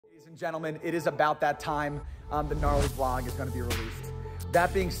and gentlemen, it is about that time. The gnarly vlog is going to be released.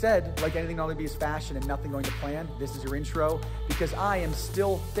 That being said, like anything gnarly bees fashion and nothing going to plan, this is your intro because I am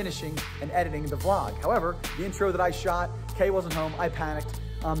still finishing and editing the vlog. However, the intro that I shot, Kay wasn't home, I panicked.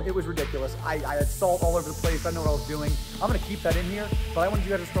 It was ridiculous. I had salt all over the place. I didn't know what I was doing. I'm gonna keep that in here, but I wanted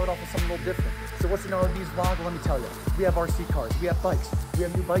you guys to start off with something a little different. So what's the gnarly bees vlog? Well, let me tell you. We have RC cars, we have bikes, we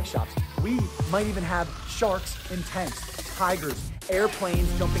have new bike shops. We might even have sharks in tanks, tigers,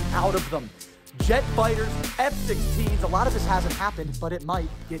 airplanes jumping out of them, jet fighters, F-16s. A lot of this hasn't happened, but it might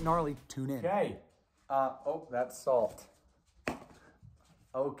get gnarly. Tune in. Okay. Oh, that's salt.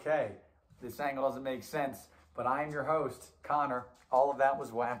 Okay. This angle doesn't make sense, but I am your host, Connor. All of that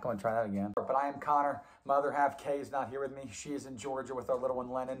was whack. I'm gonna try that again. But I am Connor. My other half, Kay, is not here with me. She is in Georgia with our little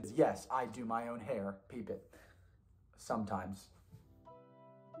one, Lennon. Yes, I do my own hair. Peep it. Sometimes.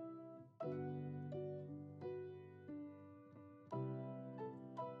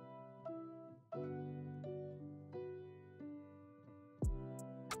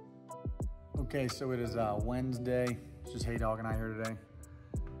 Okay, so it is Wednesday. It's just Hey Dog and I here today.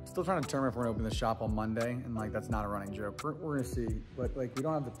 Still trying to determine if we're gonna open the shop on Monday, and like that's not a running joke. We're gonna see, but like we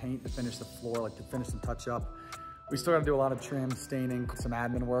don't have the paint to finish the floor, like to finish the touch up. We still gotta do a lot of trim, staining, some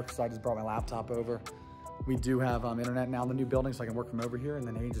admin work, so I just brought my laptop over. We do have internet now in the new building, so I can work from over here, and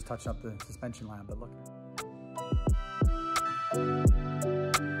then Hey just touching up the suspension line, but look.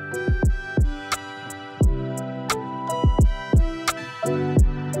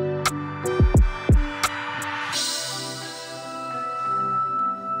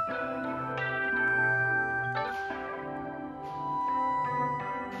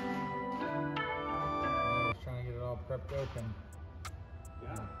 Prepped open.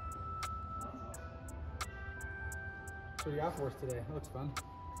 Yeah. So what do you got for us today? That looks fun.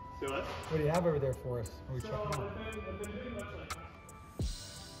 See what? What do you have over there for us? Are we checking out? I've been doing much like that.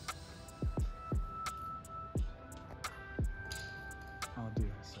 Oh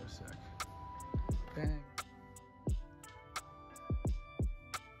dude, that's so sick. Bang.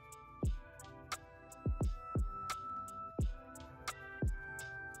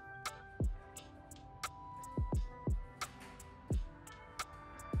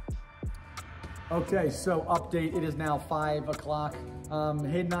 Okay, so update, it is now 5 o'clock. Hayden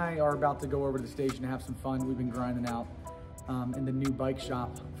and I are about to go over to the station and have some fun. We've been grinding out in the new bike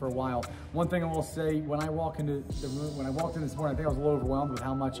shop for a while. One thing I will say, when I walk into the room, when I walked in this morning, I think I was a little overwhelmed with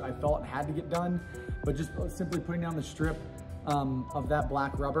how much I thought had to get done, but just simply putting down the strip of that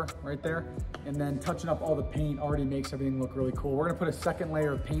black rubber right there, and then touching up all the paint already makes everything look really cool. We're gonna put a second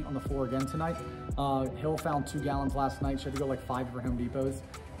layer of paint on the floor again tonight. Hill found 2 gallons last night. She had to go like 5 different Home Depots.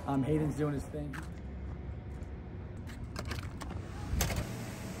 Hayden's doing his thing.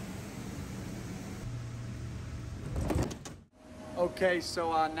 Okay,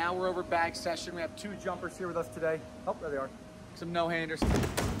 so now we're over bag session. We have 2 jumpers here with us today. Oh, there they are. Some no-handers.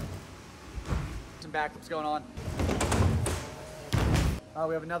 Some backflips going on.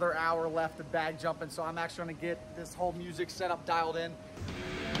 We have another hour left of bag jumping, so I'm actually gonna get this whole music setup dialed in.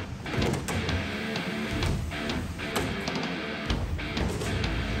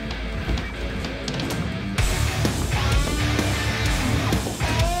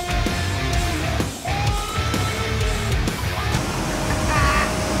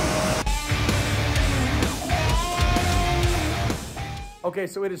 Okay,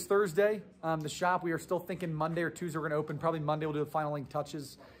 so it is Thursday. The shop, we are still thinking Monday or Tuesday we're gonna open. Probably Monday we'll do the final link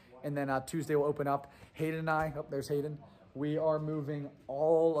touches, and then Tuesday we'll open up. Hayden and I, oh, there's Hayden. We are moving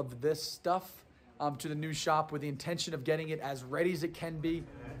all of this stuff to the new shop with the intention of getting it as ready as it can be.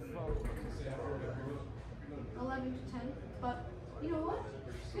 11 to 10, but you know what?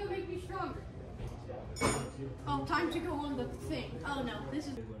 It's gonna make me stronger. Oh, time to go on the thing. Oh no, this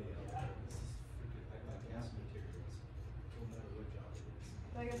is...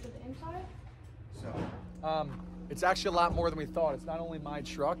 Do I go to the inside? So, it's actually a lot more than we thought. It's not only my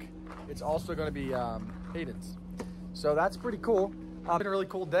truck, it's also gonna be Hayden's. So that's pretty cool. It's been a really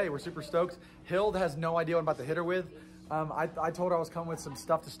cool day. We're super stoked. Hild has no idea what I'm about to hit her with. I told her I was coming with some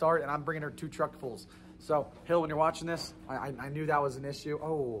stuff to start, and I'm bringing her 2 truckfuls. So, Hild, when you're watching this, I knew that was an issue.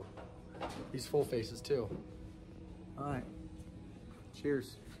 Oh, these full faces too. All right,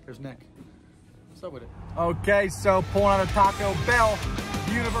 cheers. There's Nick. What's up with it? Okay, so pulling out of Taco Bell.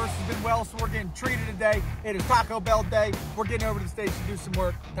 The universe has been well, so we're getting treated today. It is Taco Bell day. We're getting over to the station to do some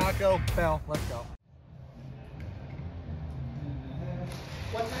work. Taco Bell, let's go.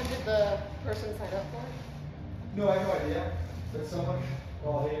 What time did the person sign up for? No, I have no idea. But someone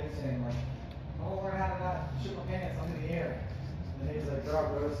called in saying like, oh, we're having that shit my pants, I'm in the air. And he's like, they're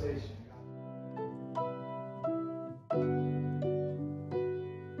out road station.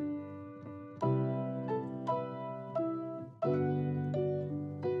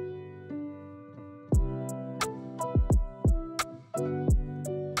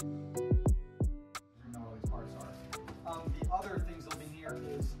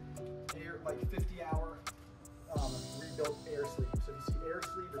 built air sleeve. So if you see air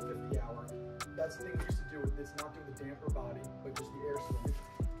sleeve or 50 hour, that's the thing we used to do. It's not doing the damper body, but just the air sleeve.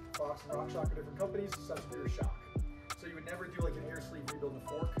 Fox and Rock Shock are different companies, such as your shock. So you would never do like an air sleeve rebuild in a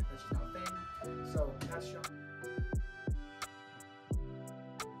fork. That's just not a thing. So that's shock.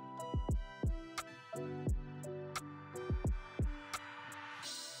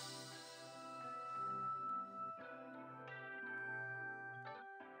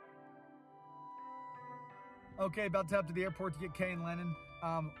 Okay, about to head up to the airport to get Kay and Lennon.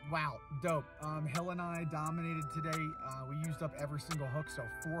 Wow, dope. Hill and I dominated today. We used up every single hook, so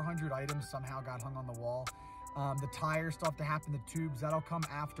 400 items somehow got hung on the wall. The tires still have to happen, the tubes, that'll come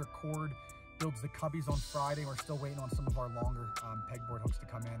after Cord builds the cubbies on Friday. We're still waiting on some of our longer pegboard hooks to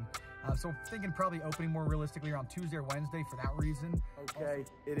come in. So thinking probably opening more realistically around Tuesday or Wednesday for that reason. Okay,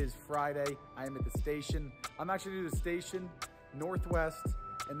 it is Friday. I am at the station. I'm actually going to the station, Northwest,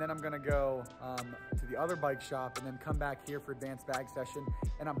 and then I'm gonna go to the other bike shop and then come back here for advanced bag session.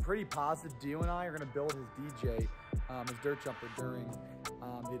 And I'm pretty positive Dio and I are gonna build his DJ, his dirt jumper during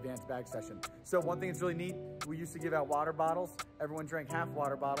the advanced bag session. So one thing that's really neat, we used to give out water bottles. Everyone drank half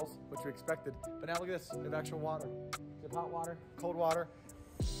water bottles, which we expected. But now look at this, we have actual water. We have hot water, cold water.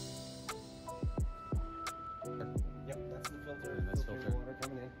 Yep, that's the filter. And that's filter. Water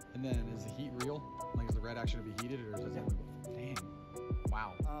coming in. And then is the heat real? Like, is the red actually gonna be heated, or is it only? Dang.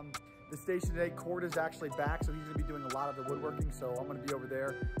 Wow. The station today, Cord is actually back, so he's gonna be doing a lot of the woodworking, so I'm gonna be over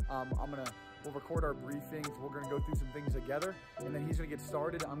there. We'll record our briefings, we're gonna go through some things together, and then he's gonna get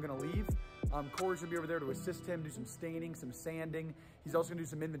started, I'm gonna leave. Cord's gonna be over there to assist him, do some staining, some sanding. He's also gonna do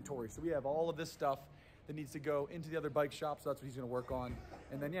some inventory. So we have all of this stuff that needs to go into the other bike shop, so that's what he's gonna work on.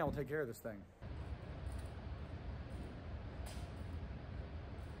 And then, yeah, we'll take care of this thing.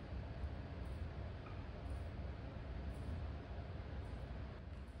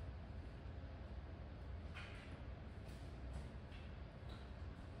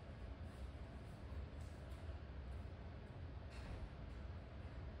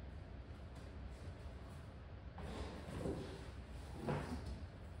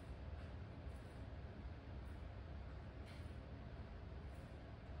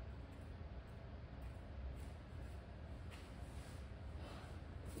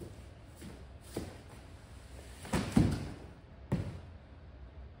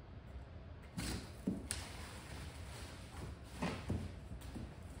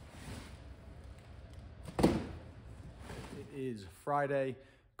 Is Friday.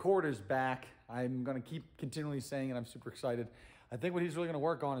 Cord is back. I'm gonna keep continually saying it. I'm super excited. I think what he's really gonna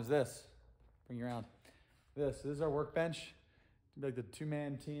work on is this. Bring you around. This is our workbench. It's like the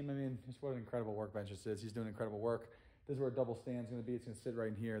two-man team. I mean, just what an incredible workbench this is. He's doing incredible work. This is where a double stand's gonna be. It's gonna sit right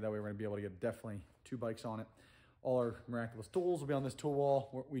in here. That way we're gonna be able to get definitely 2 bikes on it. All our miraculous tools will be on this tool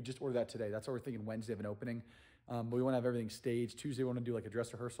wall. We just ordered that today. That's why we're thinking Wednesday of an opening. But we wanna have everything staged. Tuesday we wanna do like a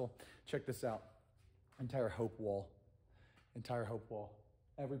dress rehearsal. Check this out. Entire Hope wall. Entire Hope wall.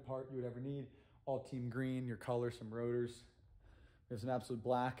 Every part you would ever need. All team green, your color, some rotors. We have some absolute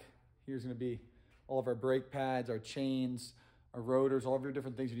black. Here's gonna be all of our brake pads, our chains, our rotors, all of your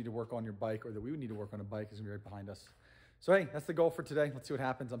different things you need to work on your bike or that we would need to work on a bike is gonna be right behind us. So hey, that's the goal for today. Let's see what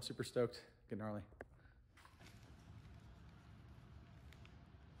happens. I'm super stoked. Get gnarly.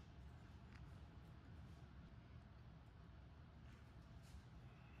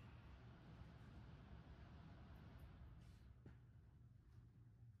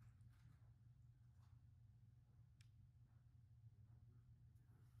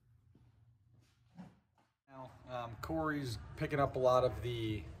 Corey's picking up a lot of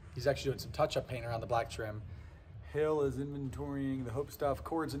he's actually doing some touch-up paint around the black trim. Hill is inventorying the Hope stuff.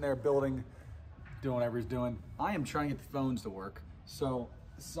 Cord's in there building, doing whatever he's doing. I am trying to get the phones to work. So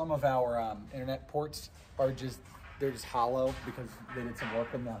some of our internet ports are they're just hollow because they did some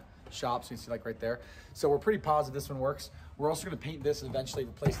work in the shop. So you see like right there. So we're pretty positive this one works. We're also gonna paint this and eventually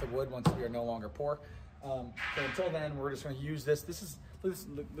replace the wood once we are no longer poor. So until then, we're just gonna use this. Look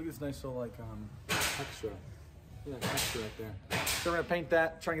at this nice little like texture. Look at that texture right there. So we're gonna paint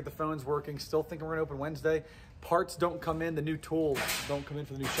that, try and get the phones working. Still thinking we're gonna open Wednesday. Parts don't come in, the new tools don't come in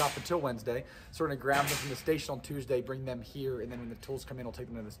for the new shop until Wednesday. So we're gonna grab them from the station on Tuesday, bring them here, and then when the tools come in, we'll take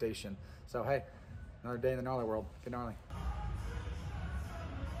them to the station. So hey, another day in the gnarly world. Get gnarly.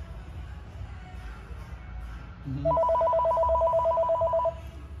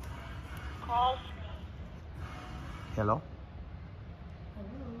 Calls. Hello?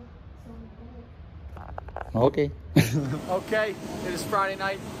 Okay. Okay, it is Friday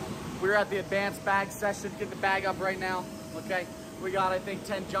night. We're at the advanced bag session. Get the bag up right now. Okay, we got I think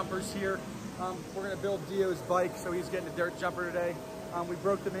 10 jumpers here. We're gonna build Dio's bike, so he's getting a dirt jumper today. We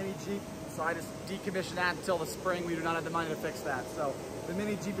broke the mini Jeep So I just decommissioned that until the spring. We do not have the money to fix that. So the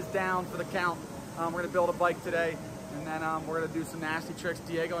mini Jeep is down for the count. We're gonna build a bike today, and then we're gonna do some nasty tricks.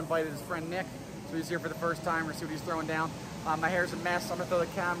 Diego invited his friend Nick, so he's here for the first time. We're gonna see what he's throwing down. My hair's a mess. I'm gonna throw the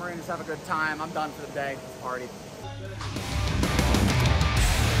camera in, just have a good time. I'm done for the day. Let's party.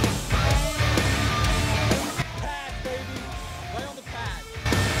 Pad, baby. Right on the pad.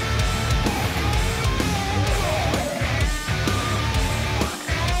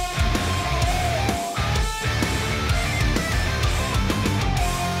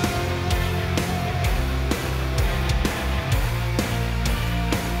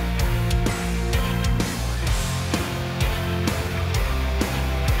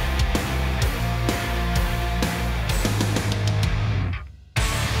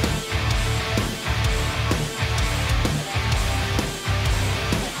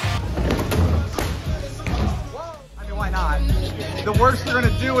 The worst you're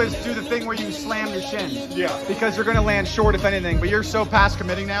gonna do is do the thing where you slam your shin. Yeah. Because you're gonna land short if anything, but you're so past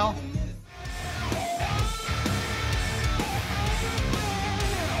committing now.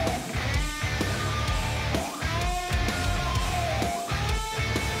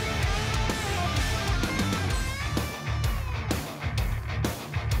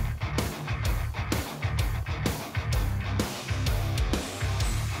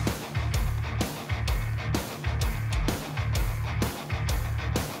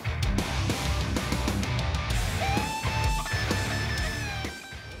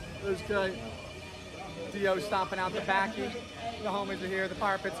 Good. Dio stomping out the backy. The homies are here. The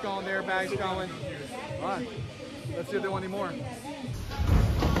fire pit's going there. Bag's going. All right. Let's see if they want any more.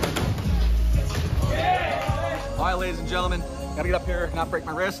 All right, ladies and gentlemen. Gotta get up here, not break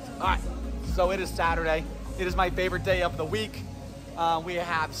my wrist. All right. So it is Saturday. It is my favorite day of the week. We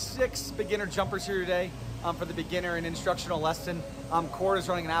have 6 beginner jumpers here today for the beginner and instructional lesson. Cord is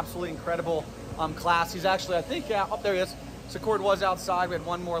running an absolutely incredible class. He's actually, I think, up there he is. So Cord was outside. We had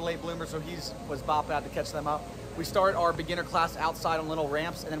one more late bloomer, so he was bopping out to catch them up. We start our beginner class outside on little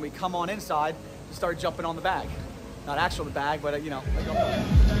ramps, and then we come on inside to start jumping on the bag. Not actual the bag, but you know.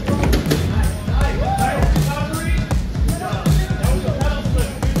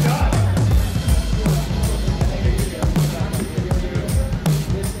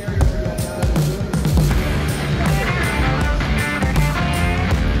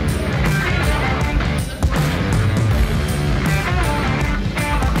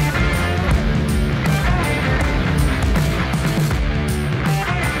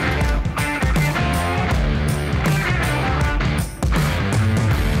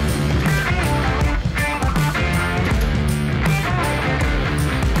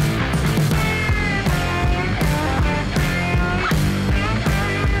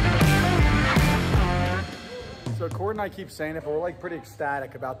 So Cord and I keep saying it, but we're like pretty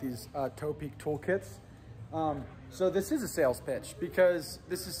ecstatic about these Toe Peak toolkits. So this is a sales pitch because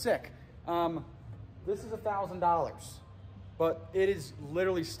this is sick. This is $1,000, but it is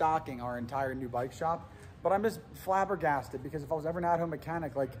literally stocking our entire new bike shop. But I'm just flabbergasted because if I was ever an at-home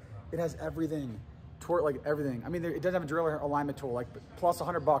mechanic, like it has everything, like everything. I mean, it doesn't have a drill or alignment tool, like plus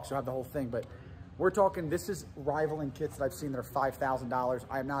 $100 you'll have the whole thing. But we're talking, this is rivaling kits that I've seen that are $5,000.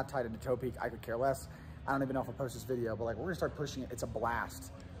 I am not tied into Toe Peak. I could care less. I don't even know if I'll post this video, but like we're gonna start pushing it. It's a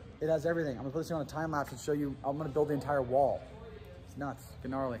blast. It has everything. I'm gonna put this on a time lapse and show you. I'm gonna build the entire wall. It's nuts.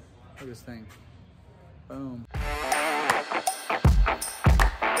 GNARlia. Look at this thing. Boom.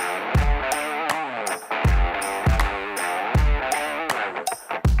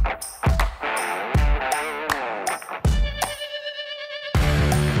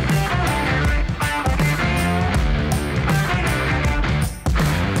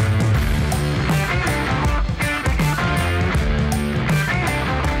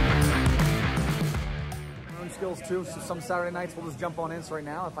 Too. So some Saturday nights we'll just jump on in. So right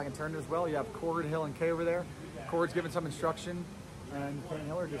now, if I can turn it as well, you have Cord, Hill, and Kay over there. Cord's giving some instruction, and Kay and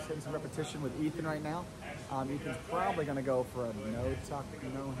Hill are just hitting some repetition with Ethan right now. Ethan's probably going to go for a no tuck,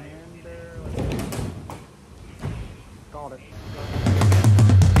 no hander. Called it.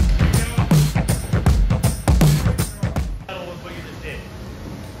 What you just did.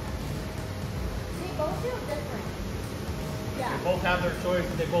 They both feel different. Yeah. They both have their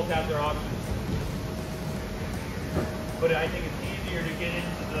choices. They both have their options. But I think it's easier to get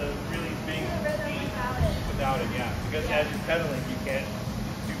into the really big speed without it, yeah. Because as you're pedaling, you can't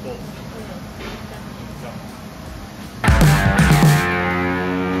do both.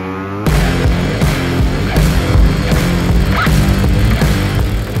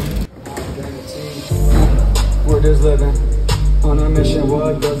 We're just living on a mission.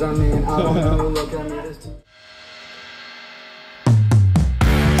 What does that mean? I don't know. Look at me this time.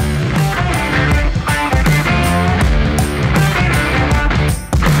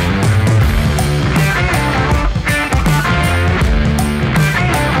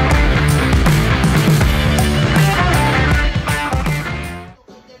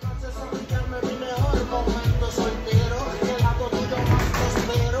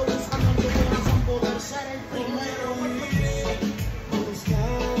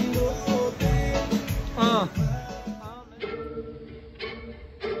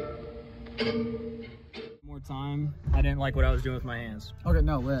 More time. I didn't like what I was doing with my hands. Okay,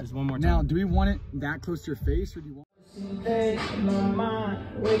 no, lit. Just one more time. Now, do we want it that close to your face, or do you want? My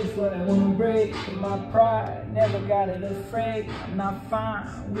mind waits for that one break. My pride never got it afraid. I'm not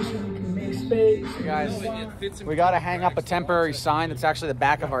fine. Wishing we can make space. Hey guys, we got to hang up a temporary sign that's actually the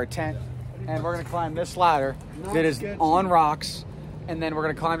back of our tent, and we're gonna climb this ladder that is on rocks, and then we're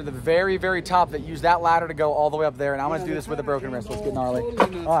gonna climb to the very, very top. That use that ladder to go all the way up there. And I'm gonna do this with a broken wrist. Let's get gnarly.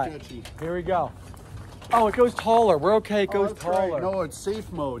 All right, here we go. Oh, it goes taller. We're okay. It goes taller. Right. No, it's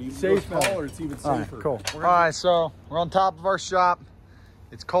safe mode. Even safe goes taller, it's even safer. All right, cool. All right, so we're on top of our shop.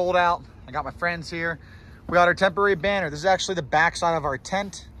 It's cold out. I got my friends here. We got our temporary banner. This is actually the backside of our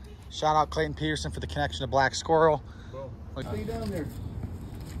tent. Shout out Clayton Peterson for the connection to Black Squirrel. Stay down there.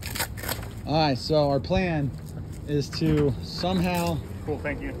 All right, so our plan is to somehow Cool,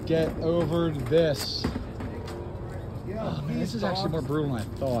 thank you. get over this. Oh, man, this is actually more brutal than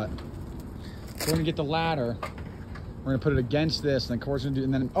I thought. So we're gonna get the ladder. We're gonna put it against this, and then Corey's gonna do,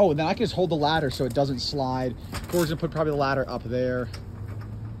 and then I can just hold the ladder so it doesn't slide. Corey's gonna put probably the ladder up there.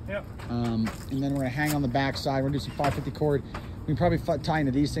 Yep. And then we're gonna hang on the back side. We're gonna do some 550 cord. We can probably tie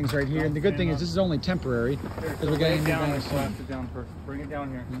into these things right here. And the good thing is this is only temporary because we're getting down. down. Collapse it down first. Bring it down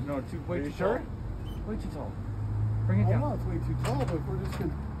here. No, way too tall. Way too tall. Bring it down. Oh, it's way too tall, but we're just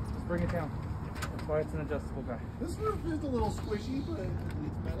gonna Just bring it down. That's why it's an adjustable guy. This roof is a little squishy, but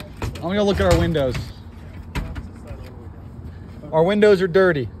it's better. I'm gonna look at our windows. Our windows are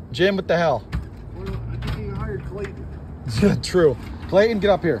dirty. Jim, what the hell? Well, I think you hired Clayton. True. Clayton, get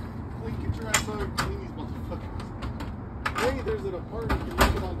up here. Clayton, get your ass over and clean these motherfuckers. Hey, there's an apartment. You can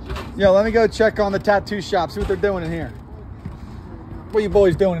look it on Jim's. Yo, let me go check on the tattoo shop, see what they're doing in here. What are you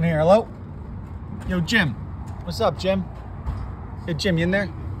boys doing in here? Hello? Yo, Jim. What's up, Jim? Hey, Jim, you in there?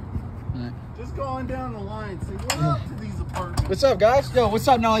 All right. Just go on down the line. Say what up to these apartments. What's up, guys? Yo, what's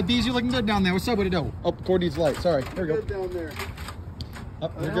up, Nolly Bees? You looking good down there. What's up? What do you do? Oh, Cord needs light. Sorry. Here we go. Good down there.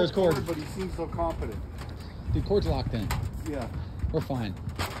 Up, there goes Cord. But he seems so confident. Dude, Cord's locked in. Yeah. We're fine.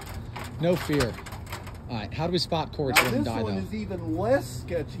 No fear. All right, how do we spot Cord so Now he doesn't this die, one though? is even less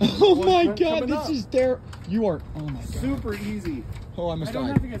sketchy. Oh my God, this is terrible. You are, oh my God. Super easy. Oh, I almost I don't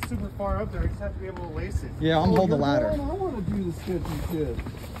died. have to get super far up there. I just have to be able to lace it. Yeah, I'm holding the ladder. I want to do the sketchy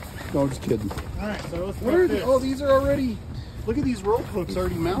shit. No, just kidding. All right, so let's What are this. oh, these are already, look at these rope hooks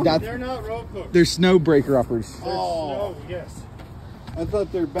already mounted. That's- They're not rope hooks. They're snow breaker uppers. Oh, Yes. I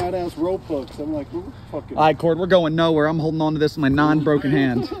thought they're badass rope hooks. I'm like, we're fucking. All right, Cord, we're going nowhere. I'm holding on to this with my non-broken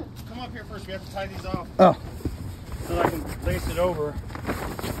hand. Come up here first. We have to tie these off Oh, so that I can lace it over.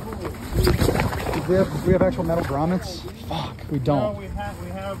 do we have actual metal grommets? Fuck, we don't. No, we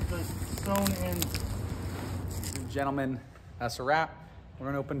have the sewn in. Gentlemen, that's a wrap. We're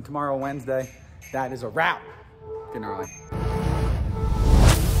gonna open tomorrow, Wednesday. That is a wrap. Good night.